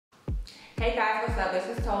Hey guys, what's up?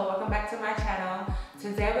 This is Tola. Welcome back to my channel.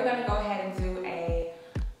 Today we're going to go ahead and do a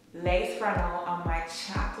lace frontal on my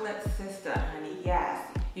chocolate sister, honey. Yes,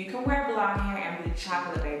 you can wear blonde hair and be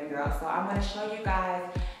chocolate, baby girl. So I'm going to show you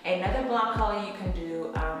guys another blonde color you can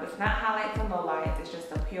do. It's not highlights and lowlights. It's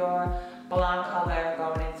just a pure blonde color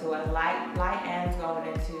going into a light ends going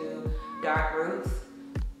into dark roots.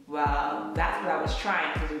 Well, that's what I was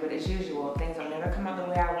trying to do, but as usual, things will never come out the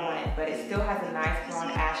way I want it, but it still has a nice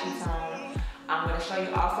blonde ashy tone. I'm going to show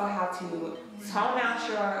you also how to tone out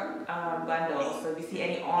your bundles. So if you see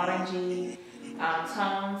any orangey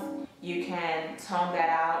tones, you can tone that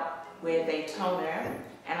out with a toner.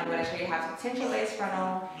 And I'm going to show you how to tint your lace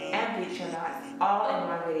frontal and bleach your knots all in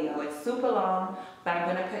one video. It's super long, but I'm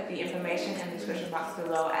going to put the information in the description box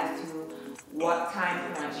below as to what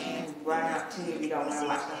time points you can run up to if you don't want to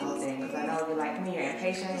watch the whole thing. Because I know if you're like me, you're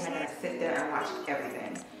impatient and you're going to sit there and watch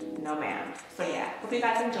everything. No ma'am. So yeah, hope you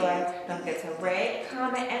guys enjoy. Don't forget to rate,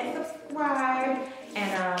 comment, and subscribe.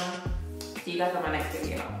 And see you guys on my next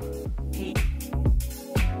video. Peace.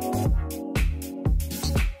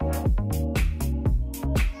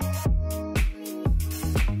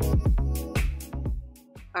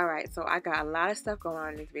 Alright, so I got a lot of stuff going on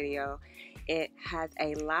in this video. It has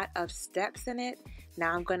a lot of steps in it.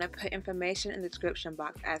 Now I'm going to put information in the description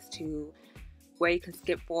box as to where you can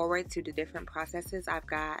skip forward to the different processes. I've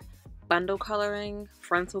got bundle coloring,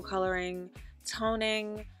 frontal coloring,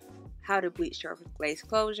 toning, how to bleach your lace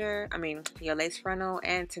closure, your lace frontal,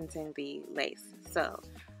 and tinting the lace. So,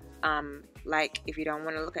 like if you don't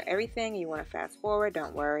want to look at everything, you want to fast forward,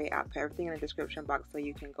 don't worry. I'll put everything in the description box so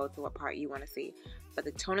you can go to what part you want to see. But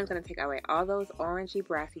the toning is going to take away all those orangey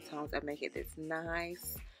brassy tones and make it this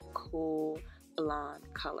nice, cool, blonde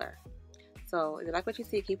color. So if you like what you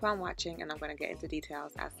see, keep on watching, and I'm going to get into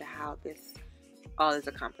details as to how this all is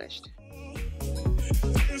accomplished.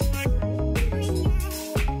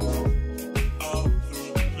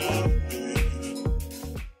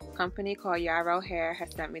 Company called Yiroo Hair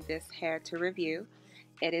has sent me this hair to review.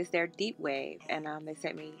 It is their deep wave, and they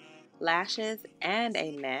sent me lashes and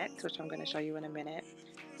a net, which I'm going to show you in a minute.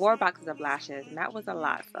 4 boxes of lashes, and that was a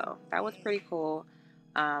lot, so that was pretty cool.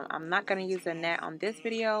 I'm not going to use the net on this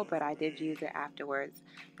video, but I did use it afterwards.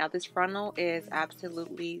 Now this frontal is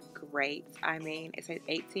absolutely great. It's an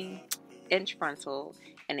 18-inch frontal,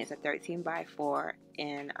 and it's a 13x4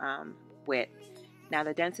 in width. Now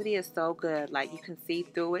the density is so good, like you can see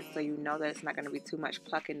through it, so you know that it's not going to be too much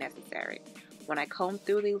plucking necessary. When I comb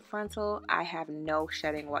through the frontal, I have no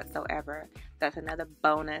shedding whatsoever. That's another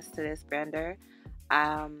bonus to this bender.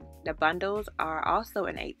 The bundles are also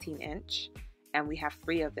an 18-inch, and we have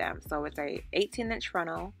 3 of them. So it's a 18-inch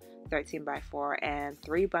frontal, 13x4, and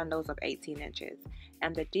 3 bundles of 18 inches.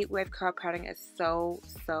 And the deep wave curl pattern is so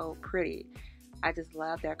pretty. I just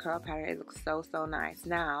love their curl pattern. It looks so nice.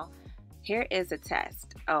 Now, here is a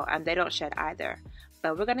test. Oh, and they don't shed either.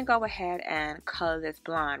 But we're going to go ahead and color this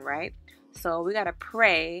blonde, right? So we got to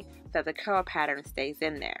pray that the curl pattern stays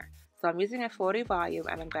in there. So I'm using a 40 volume,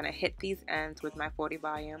 and I'm going to hit these ends with my 40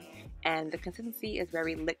 volume. And the consistency is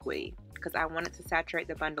very liquidy because I want it to saturate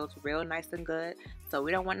the bundles real nice and good. So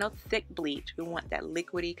we don't want no thick bleach. We want that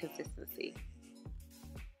liquidy consistency.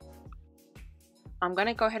 I'm going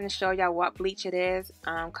to go ahead and show y'all what bleach it is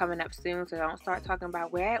coming up soon, so don't start talking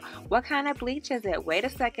about what kind of bleach is it. Wait a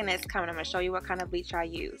second, it's coming. I'm going to show you what kind of bleach I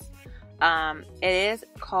use. It is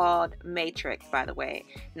called Matrix, by the way.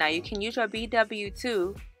 Now you can use your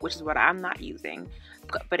BW2, which is what I'm not using,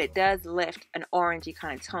 but it does lift an orangey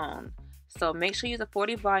kind of tone. So make sure you use a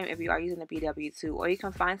 40 volume if you are using a BW2, or you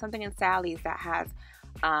can find something in Sally's that has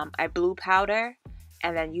a blue powder,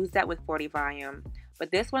 and then use that with 40 volume. But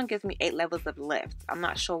this one gives me 8 levels of lift. I'm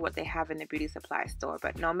not sure what they have in the beauty supply store,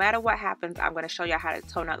 but no matter what happens, I'm going to show you how to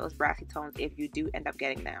tone out those brassy tones if you do end up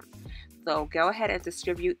getting them. So go ahead and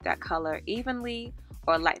distribute that color evenly,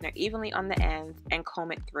 or lighten it evenly on the ends, and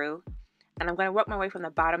comb it through. And I'm going to work my way from the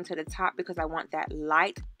bottom to the top because I want that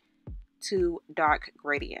light to dark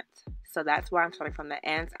gradient. So that's why I'm starting from the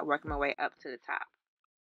ends and working my way up to the top.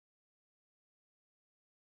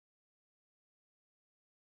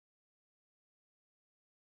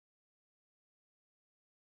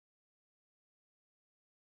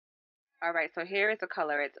 Alright, so here is the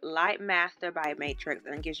color. It's Light Master by Matrix,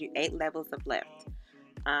 and it gives you 8 levels of lift.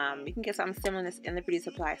 You can get something similar in the beauty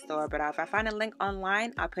supply store, but if I find a link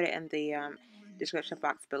online, I'll put it in the description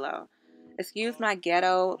box below. Excuse my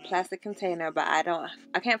ghetto plastic container, but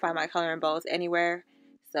I can't find my coloring bowls anywhere,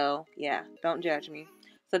 so yeah, don't judge me.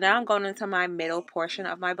 So now I'm going into my middle portion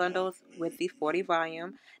of my bundles with the 40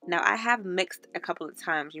 volume. Now I have mixed a couple of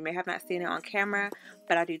times. You may have not seen it on camera,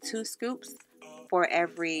 but I do 2 scoops before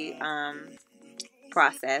every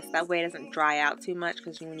process. That way it doesn't dry out too much,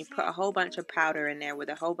 because when you put a whole bunch of powder in there with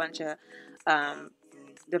a whole bunch of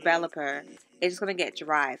developer, it's just going to get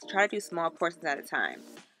dry. So try to do small portions at a time.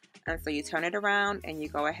 And so you turn it around and you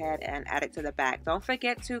go ahead and add it to the back. Don't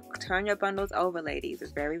forget to turn your bundles over, ladies.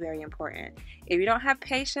 It's very, very important. If you don't have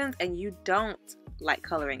patience and you don't like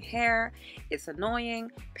coloring hair, it's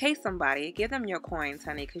annoying, pay somebody, give them your coins,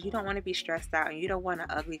 honey, because you don't want to be stressed out and you don't want an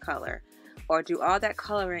ugly color or do all that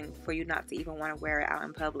coloring for you not to even want to wear it out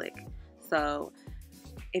in public. So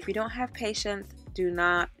if you don't have patience, do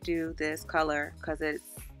not do this color, because it's,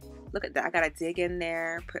 look at that, I gotta dig in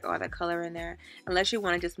there, put all that color in there. Unless you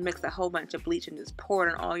want to just mix a whole bunch of bleach and just pour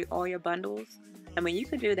it on all your bundles. I mean, you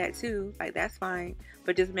can do that too, like that's fine,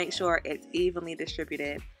 but just make sure it's evenly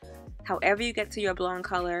distributed. However you get to your blonde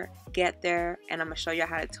color, get there, and I'm gonna show you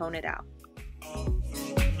how to tone it out.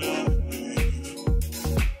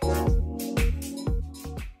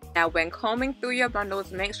 Now, when combing through your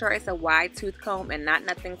bundles, make sure it's a wide tooth comb and not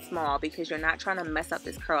nothing small, because you're not trying to mess up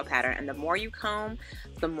this curl pattern. And the more you comb,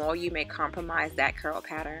 the more you may compromise that curl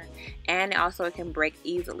pattern. And also it can break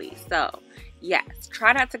easily. So yes,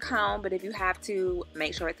 try not to comb, but if you have to,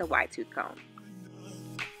 make sure it's a wide tooth comb.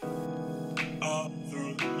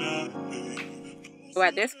 So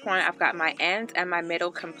at this point, I've got my ends and my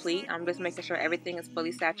middle complete. I'm just making sure everything is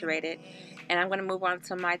fully saturated. And I'm going to move on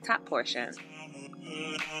to my top portion.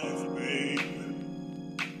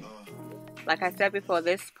 Like I said before,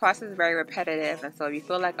 this process is very repetitive, and so if you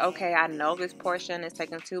feel like, okay, I know this portion is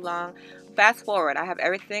taking too long, fast forward. I have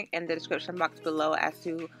everything in the description box below as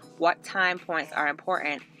to what time points are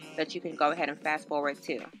important that you can go ahead and fast forward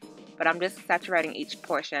to. But I'm just saturating each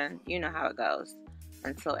portion. You know how it goes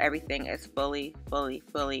until everything is fully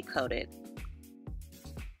coated.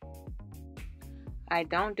 I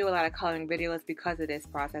don't do a lot of coloring videos because of this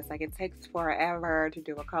process. Like, it takes forever to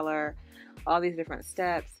do a color, all these different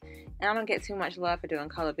steps, and I don't get too much love for doing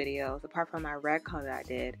color videos apart from my red color I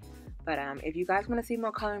did. But if you guys want to see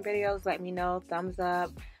more coloring videos, let me know. Thumbs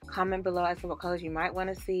up, comment below as to what colors you might want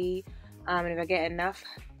to see, and if I get enough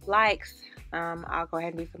likes, I'll go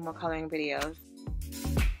ahead and do some more coloring videos.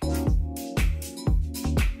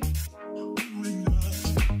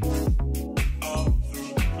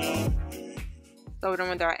 So we're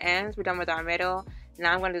done with our ends, we're done with our middle.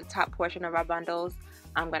 Now I'm going to do the top portion of our bundles.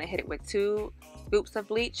 I'm going to hit it with 2 scoops of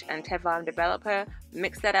bleach and 10 volume developer,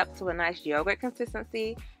 mix that up to a nice yogurt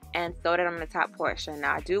consistency, and throw that on the top portion.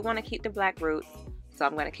 Now I do want to keep the black roots, so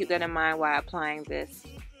I'm going to keep that in mind while applying this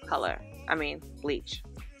bleach.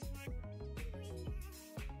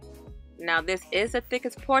 Now this is the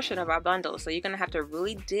thickest portion of our bundle, so you're going to have to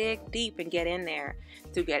really dig deep and get in there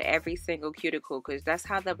to get every single cuticle, because that's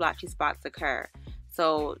how the blotchy spots occur.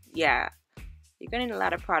 So yeah, you're going to need a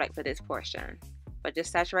lot of product for this portion. But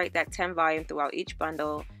just saturate that 10 volume throughout each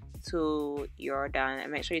bundle till you're done. And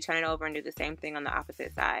make sure you turn it over and do the same thing on the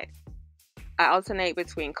opposite side. I alternate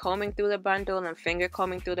between combing through the bundle and finger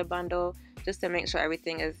combing through the bundle, just to make sure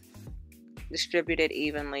everything is distributed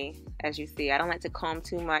evenly. As you see, I don't like to comb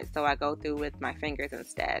too much, so I go through with my fingers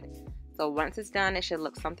instead. So once it's done, it should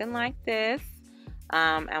look something like this,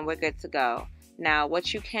 and we're good to go. Now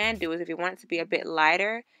what you can do is, if you want it to be a bit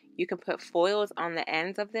lighter, you can put foils on the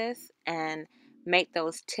ends of this and make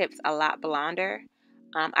those tips a lot blonder.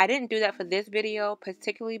 I didn't do that for this video,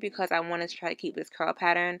 particularly because I wanted to try to keep this curl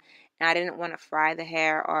pattern, and I didn't want to fry the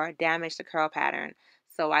hair or damage the curl pattern,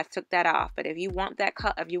 so I took that off. But if you want that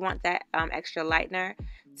extra lightener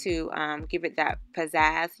to give it that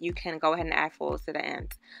pizzazz, you can go ahead and add foils to the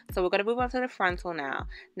ends. So we're going to move on to the frontal now.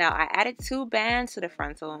 Now I added 2 bands to the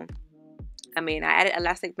frontal. I added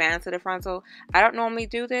elastic bands to the frontal. I don't normally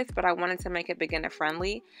do this, but I wanted to make it beginner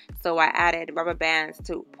friendly, so I added rubber bands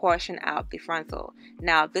to portion out the frontal.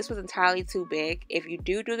 Now, this was entirely too big. If you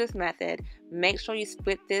do this method, make sure you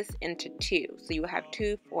split this into 2. So you have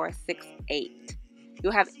 2, 4, 6, 8.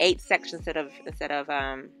 You'll have 8 sections instead of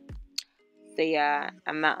the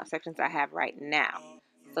amount of sections I have right now.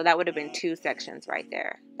 So that would have been 2 sections right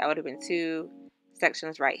there. That would have been 2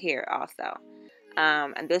 sections right here also.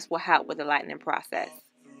 And this will help with the lightening process.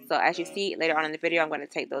 So as you see later on in the video, I'm going to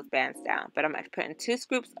take those bands down. But I'm putting 2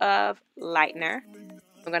 scoops of lightener.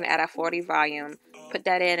 I'm going to add a 40 volume, put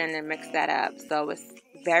that in, and then mix that up. So it's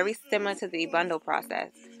very similar to the bundle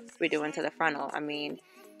process we're doing to the frontal.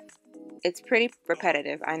 It's pretty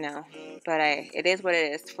repetitive, I know, but it is what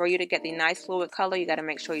it is. For you to get the nice fluid color, you got to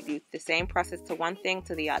make sure you do the same process to one thing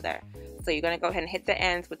to the other. So you're going to go ahead and hit the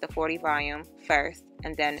ends with the 40 volume first,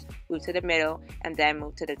 and then move to the middle, and then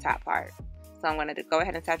move to the top part. So I'm going to go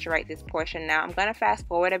ahead and saturate this portion now. I'm going to fast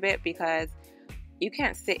forward a bit because you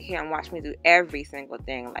can't sit here and watch me do every single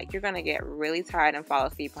thing. Like, you're gonna get really tired and fall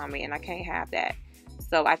asleep on me, and I can't have that.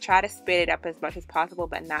 So I try to spit it up as much as possible,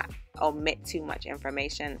 but not omit too much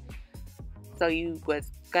information, so you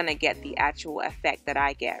was gonna get the actual effect that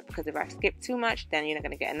I get. Because if I skip too much, then you're not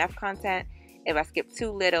gonna get enough content. If I skip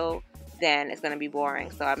too little, then it's gonna be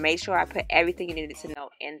boring. So I made sure I put everything you needed to know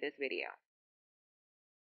in this video.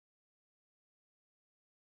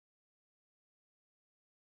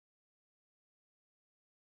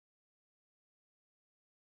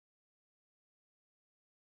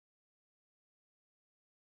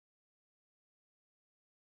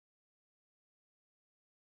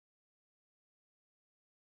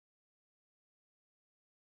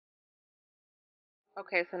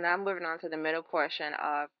 Okay, so now I'm moving on to the middle portion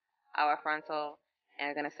of our frontal, and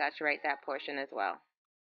I'm gonna saturate that portion as well.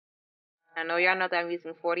 I know y'all know that I'm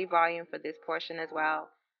using 40 volume for this portion as well.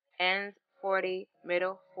 Ends 40,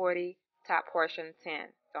 middle 40, top portion 10.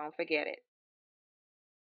 Don't forget it.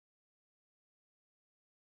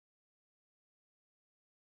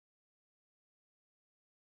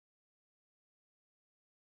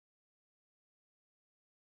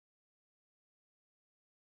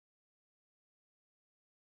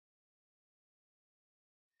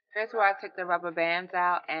 Here's where I took the rubber bands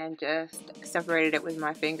out and just separated it with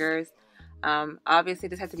my fingers. Obviously,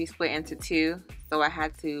 this had to be split into two, so I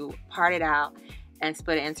had to part it out and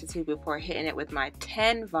split it into two before hitting it with my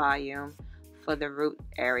 10 volume for the root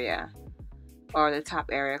area, or the top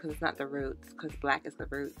area, because it's not the roots, because black is the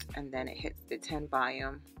roots, and then it hits the 10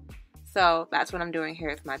 volume. So that's what I'm doing here.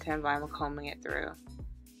 It's my 10 volume, combing it through.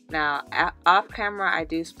 Now, off camera, I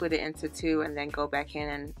do split it into two and then go back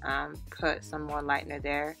in and put some more lightener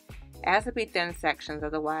there. It has to be thin sections,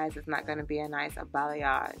 otherwise it's not going to be a nice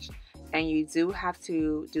balayage. And you do have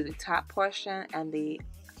to do the top portion and the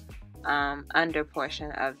under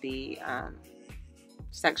portion of the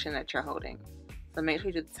section that you're holding. So make sure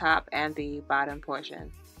you do the top and the bottom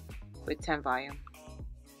portion with 10 volume.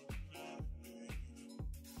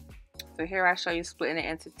 So here I show you splitting it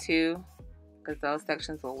into two, because those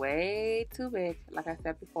sections were way too big, like I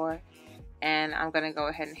said before. And I'm going to go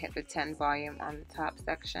ahead and hit the 10 volume on the top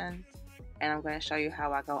section, and I'm going to show you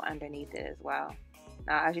how I go underneath it as well.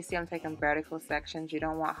 Now, as you see, I'm taking vertical sections. You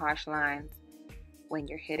don't want harsh lines when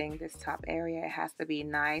you're hitting this top area. It has to be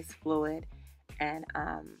nice, fluid, and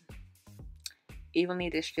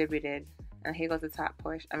evenly distributed. And here goes the top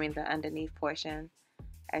portion, the underneath portion.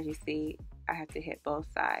 As you see, I have to hit both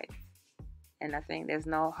sides. And I think there's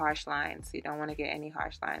no harsh lines. So you don't want to get any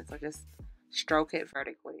harsh lines. So just stroke it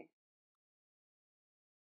vertically.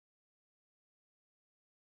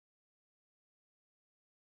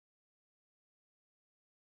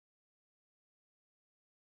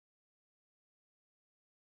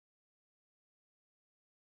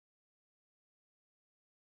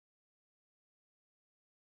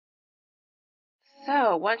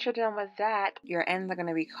 So once you're done with that, your ends are going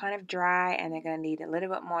to be kind of dry and they're going to need a little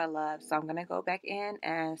bit more love. So I'm going to go back in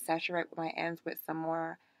and saturate my ends with some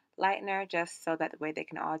more lightener, just so that the way they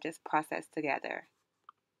can all just process together.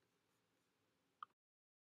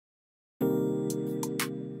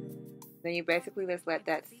 Then you basically just let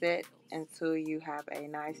that sit until you have a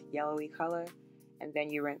nice yellowy color, and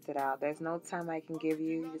then you rinse it out. There's no time I can give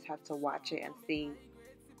you. You just have to watch it and see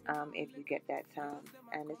if you get that tone.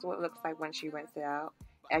 And it's what it looks like once you rinse it out.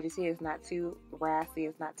 As you see, it's not too brassy,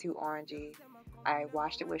 it's not too orangey. I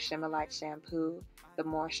washed it with Shimmer Light shampoo. The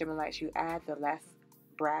more Shimmer Lights you add, the less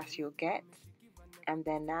brass you'll get. And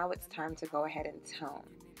then now it's time to go ahead and tone.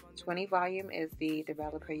 20 volume is the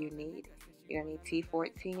developer you need. You're going to need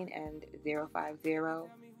T14 and 050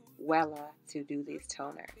 Wella to do these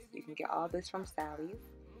toners. You can get all this from Sally's.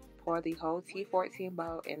 Pour the whole T14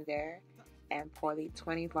 bottle in there and pour the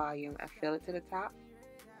 20 volume and fill it to the top.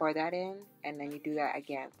 Pour that in, and then you do that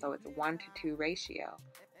again. So it's a 1 to 2 ratio.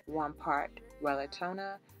 1 part Wella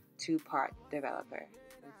toner, 2 part developer.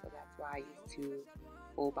 And so that's why I use 2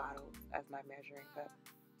 full bottles as my measuring cup.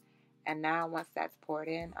 And now once that's poured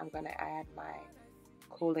in, I'm going to add my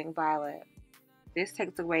Cooling Violet. This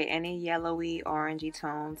takes away any yellowy, orangey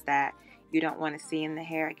tones that you don't want to see in the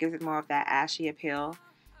hair. It gives it more of that ashy appeal.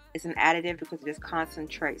 It's an additive because it just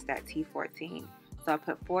concentrates that T14. So I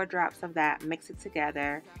put 4 drops of that, mix it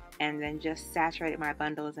together, and then just saturated my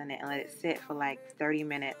bundles in it and let it sit for like 30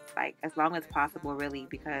 minutes, like as long as possible really,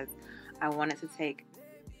 because I wanted to take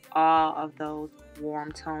all of those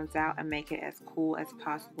warm tones out and make it as cool as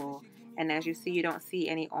possible. And as you see, you don't see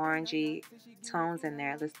any orangey tones in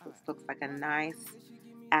there. This looks like a nice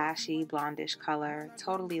ashy blondish color.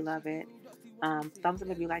 Totally love it. Thumbs up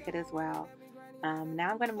if you like it as well.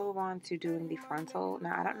 Now I'm going to move on to doing the frontal.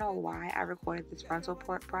 Now I don't know why I recorded this frontal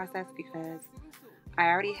process because I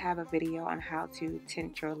already have a video on how to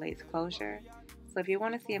tint your lace closure. So if you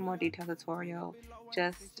want to see a more detailed tutorial,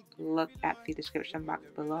 just look at the description box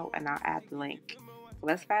below and I'll add the link. So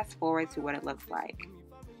let's fast forward to what it looks like.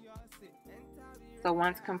 So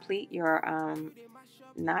once complete, your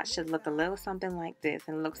knot should look a little something like this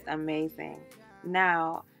and it looks amazing.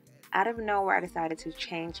 Now, out of nowhere, I decided to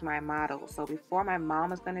change my model. So before, my mom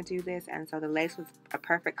was going to do this, and so the lace was a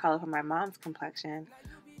perfect color for my mom's complexion.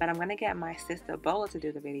 But I'm going to get my sister Bola to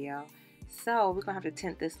do the video. So we're going to have to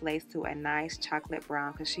tint this lace to a nice chocolate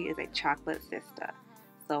brown because she is a chocolate sister.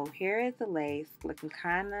 So here is the lace looking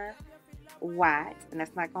kind of white, and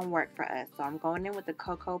that's not going to work for us. So I'm going in with the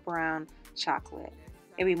cocoa brown chocolate.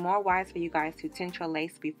 It'd be more wise for you guys to tint your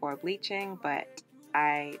lace before bleaching, but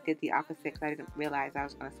I did the opposite because I didn't realize I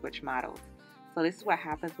was going to switch models. So this is what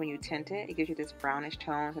happens when you tint it. It gives you this brownish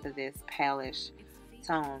tone instead of this palish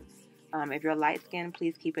tone. If you're light skinned,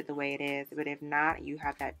 please keep it the way it is. But if not, you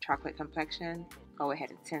have that chocolate complexion, go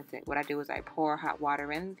ahead and tint it. What I do is I pour hot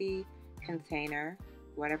water in the container,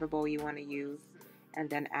 whatever bowl you want to use, and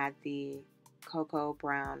then add the cocoa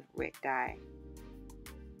brown Rit dye.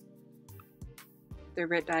 The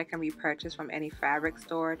Rit dye can be purchased from any fabric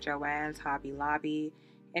store, Joann's, Hobby Lobby,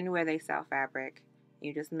 anywhere they sell fabric.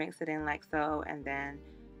 You just mix it in like so, and then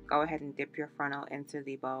go ahead and dip your frontal into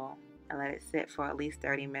the bowl and let it sit for at least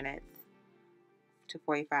 30 minutes to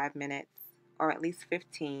 45 minutes, or at least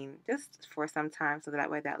 15, just for some time so that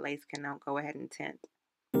way that lace can now go ahead and tint.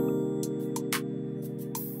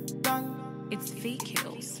 It's feet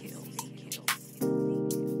kills.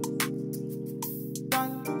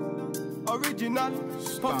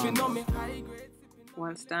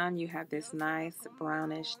 Once done, you have this nice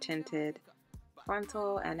brownish tinted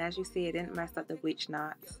frontal, and as you see, it didn't mess up the bleach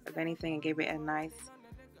knots. If anything, it gave it a nice,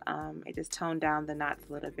 it just toned down the knots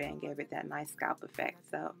a little bit and gave it that nice scalp effect.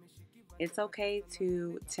 So it's okay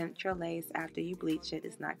to tint your lace after you bleach it.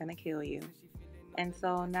 It's not going to kill you. And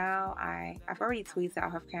so now I've already tweezed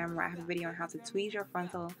out off camera. I have a video on how to tweeze your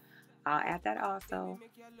frontal. I'll add that also.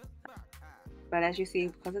 But as you see,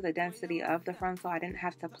 because of the density of the frontal, I didn't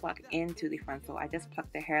have to pluck into the frontal. I just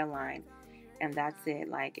plucked the hairline, and that's it.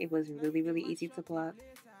 Like, it was really, really easy to pluck.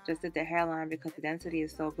 Just did the hairline because the density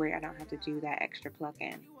is so great, I don't have to do that extra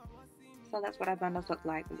plucking. So that's what our bundles look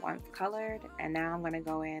like once colored. And now I'm going to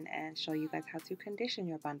go in and show you guys how to condition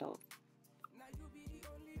your bundles.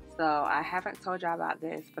 So I haven't told y'all about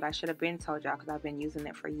this, but I should have been told y'all because I've been using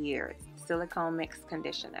it for years. Silicone mix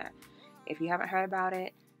conditioner. If you haven't heard about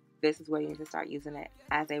it, this is where you need to start using it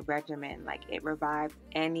as a regimen. Like, it revives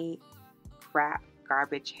any crap,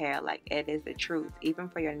 garbage hair. Like, it is the truth. Even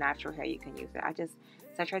for your natural hair, you can use it. I just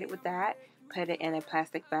saturate it with that, put it in a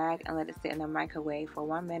plastic bag, and let it sit in the microwave for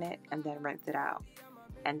 1 minute, and then rinse it out.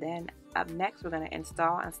 And then up next, we're going to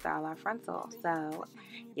install and style our frontal. So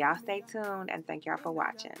y'all stay tuned, and thank y'all for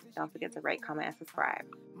watching. Don't forget to rate, comment, and subscribe.